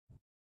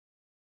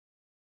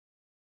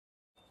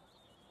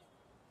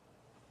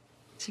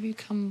Have you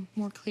become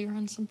more clear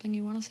on something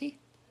you want to see?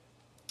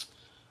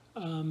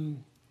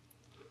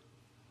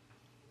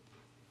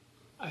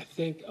 I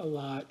think a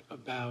lot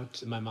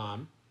about my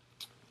mom.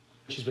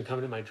 She's been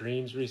coming to my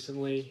dreams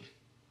recently.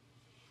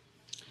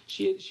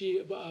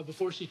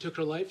 Before she took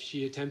her life,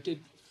 she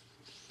attempted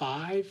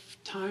 5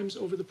 times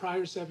over the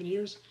prior 7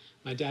 years.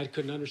 My dad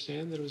couldn't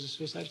understand that it was a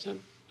suicide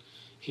attempt.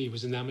 He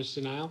was in that much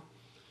denial.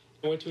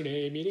 I went to an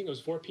AA meeting. It was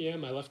 4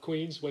 p.m. I left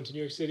Queens, went to New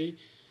York City,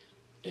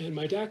 and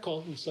my dad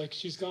called and was like,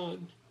 she's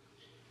gone.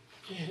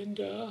 And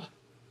I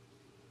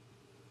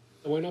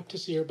went up to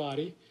see her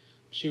body.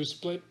 She was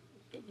split.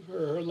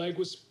 Her leg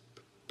was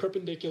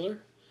perpendicular,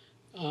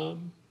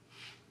 and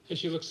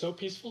she looked so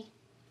peaceful.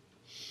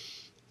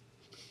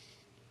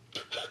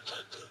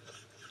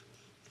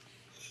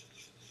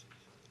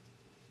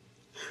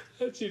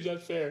 That seems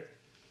unfair.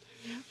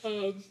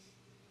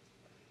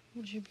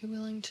 Would you be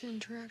willing to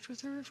interact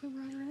with her if we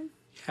brought her in?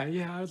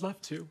 Yeah, I'd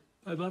love to.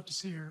 I'd love to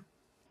see her.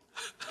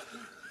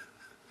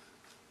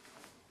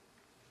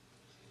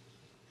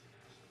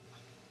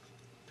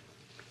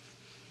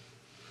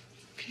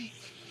 Okay.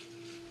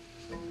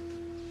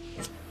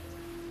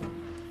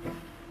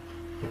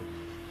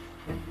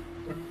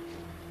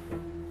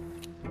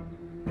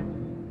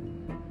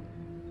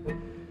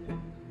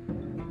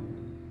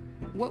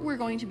 What we're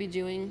going to be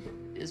doing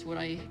is what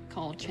I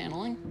call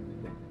channeling.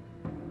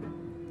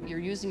 You're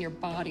using your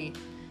body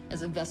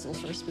as a vessel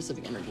for a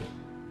specific energy.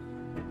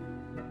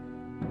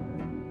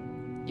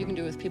 You can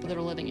do it with people that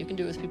are living. You can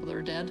do it with people that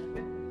are dead.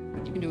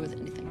 You can do it with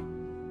anything.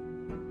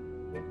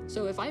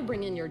 So if I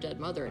bring in your dead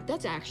mother,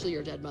 that's actually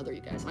your dead mother,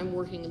 you guys. I'm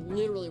working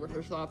literally with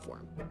her thought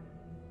form.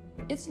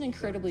 It's an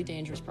incredibly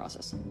dangerous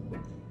process.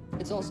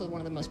 It's also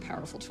one of the most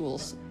powerful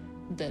tools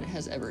that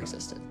has ever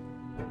existed.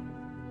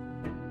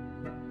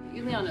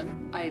 Juliana,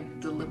 I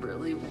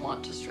deliberately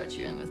want to stretch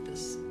you in with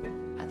this.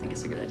 I think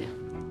it's a good idea.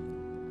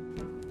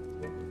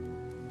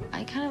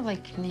 I kind of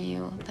like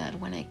knew that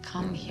when I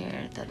come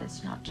here, that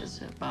it's not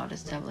just about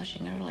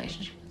establishing a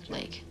relationship with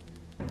Blake.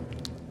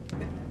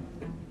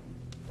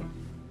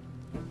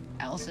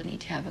 I also need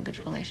to have a good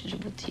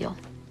relationship with Teal.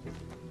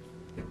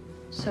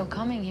 So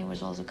coming here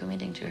was also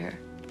committing to her.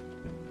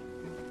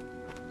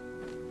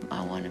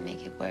 I want to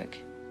make it work.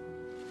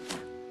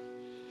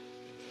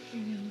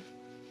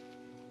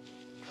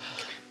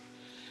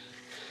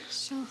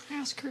 So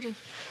ask her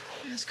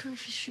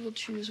if she will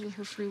choose with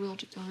her free will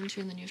to go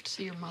into, and then you have to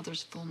say your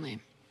mother's full name.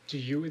 Do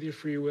you, with your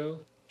free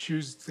will,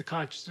 choose the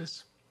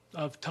consciousness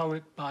of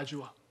Talit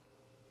Bajwa?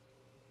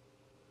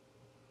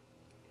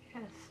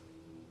 Yes.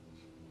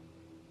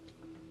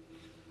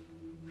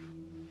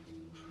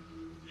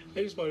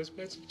 I just want to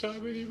spend some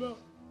time with you, Mom.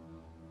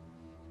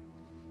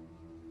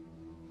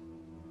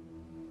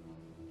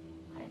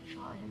 I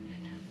saw him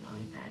in a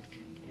really bad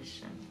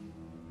condition.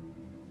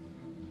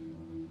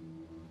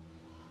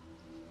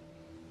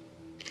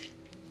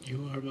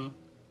 You are, Mom.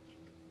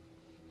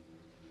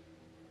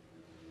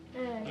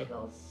 And I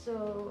feel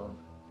so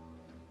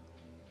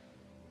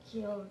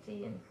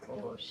guilty and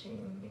full of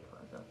shame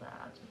because of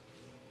that.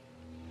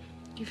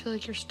 Do you feel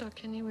like you're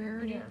stuck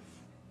anywhere? Or Yes.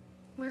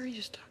 Where are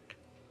you stuck?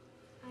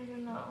 I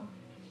don't know.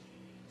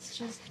 It's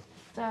just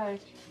dark,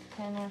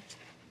 kind of.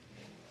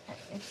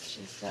 It's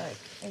just dark.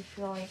 I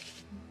feel like.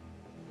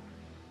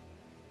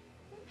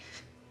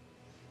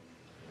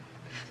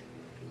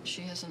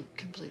 She hasn't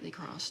completely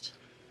crossed.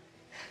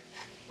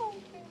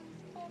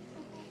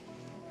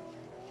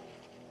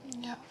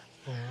 Yeah.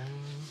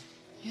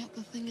 Yeah,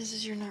 the thing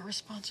is you're not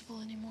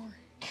responsible anymore.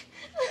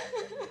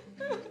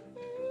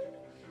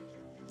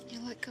 You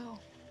let go.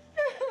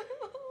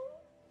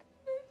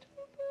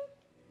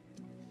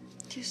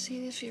 Do you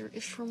see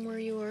if from where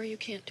you are you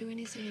can't do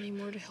anything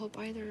anymore to help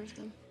either of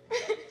them?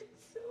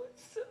 So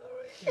sorry.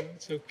 Oh,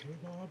 it's okay,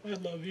 Mom. I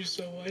love you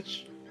so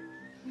much.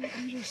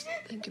 You just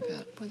think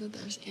about whether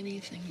there's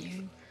anything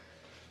you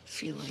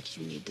feel like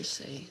you need to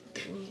say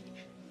that will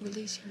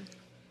release her.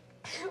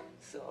 I'm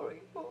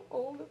sorry for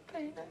all the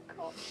pain I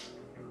caused.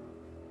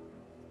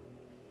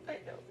 I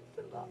know it's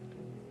a lot.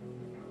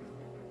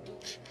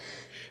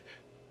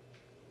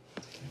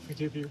 I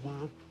forgive you,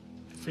 Mom.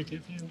 I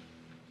forgive you.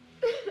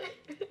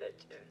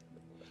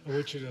 I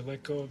want you to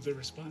let go of the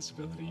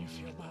responsibility you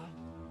feel, Mom.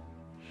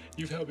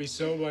 You've helped me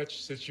so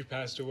much since you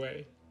passed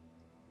away.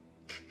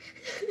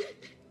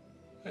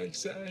 I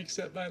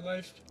accept my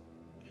life.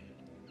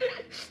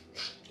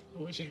 I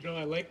want you to know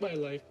I like my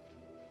life.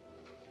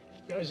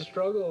 I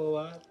struggle a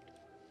lot,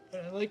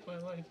 but I like my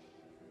life.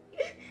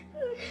 You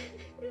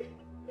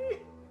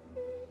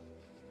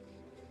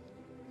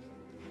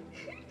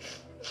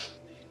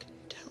can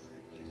tell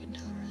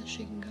her that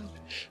she can go.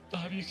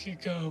 Bob, you can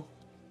go.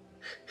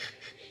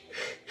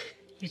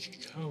 You can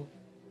go.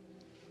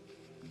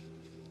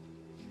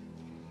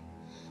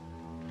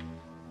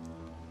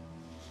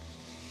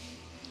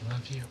 I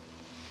love you.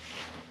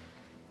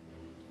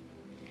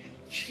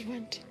 She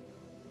went.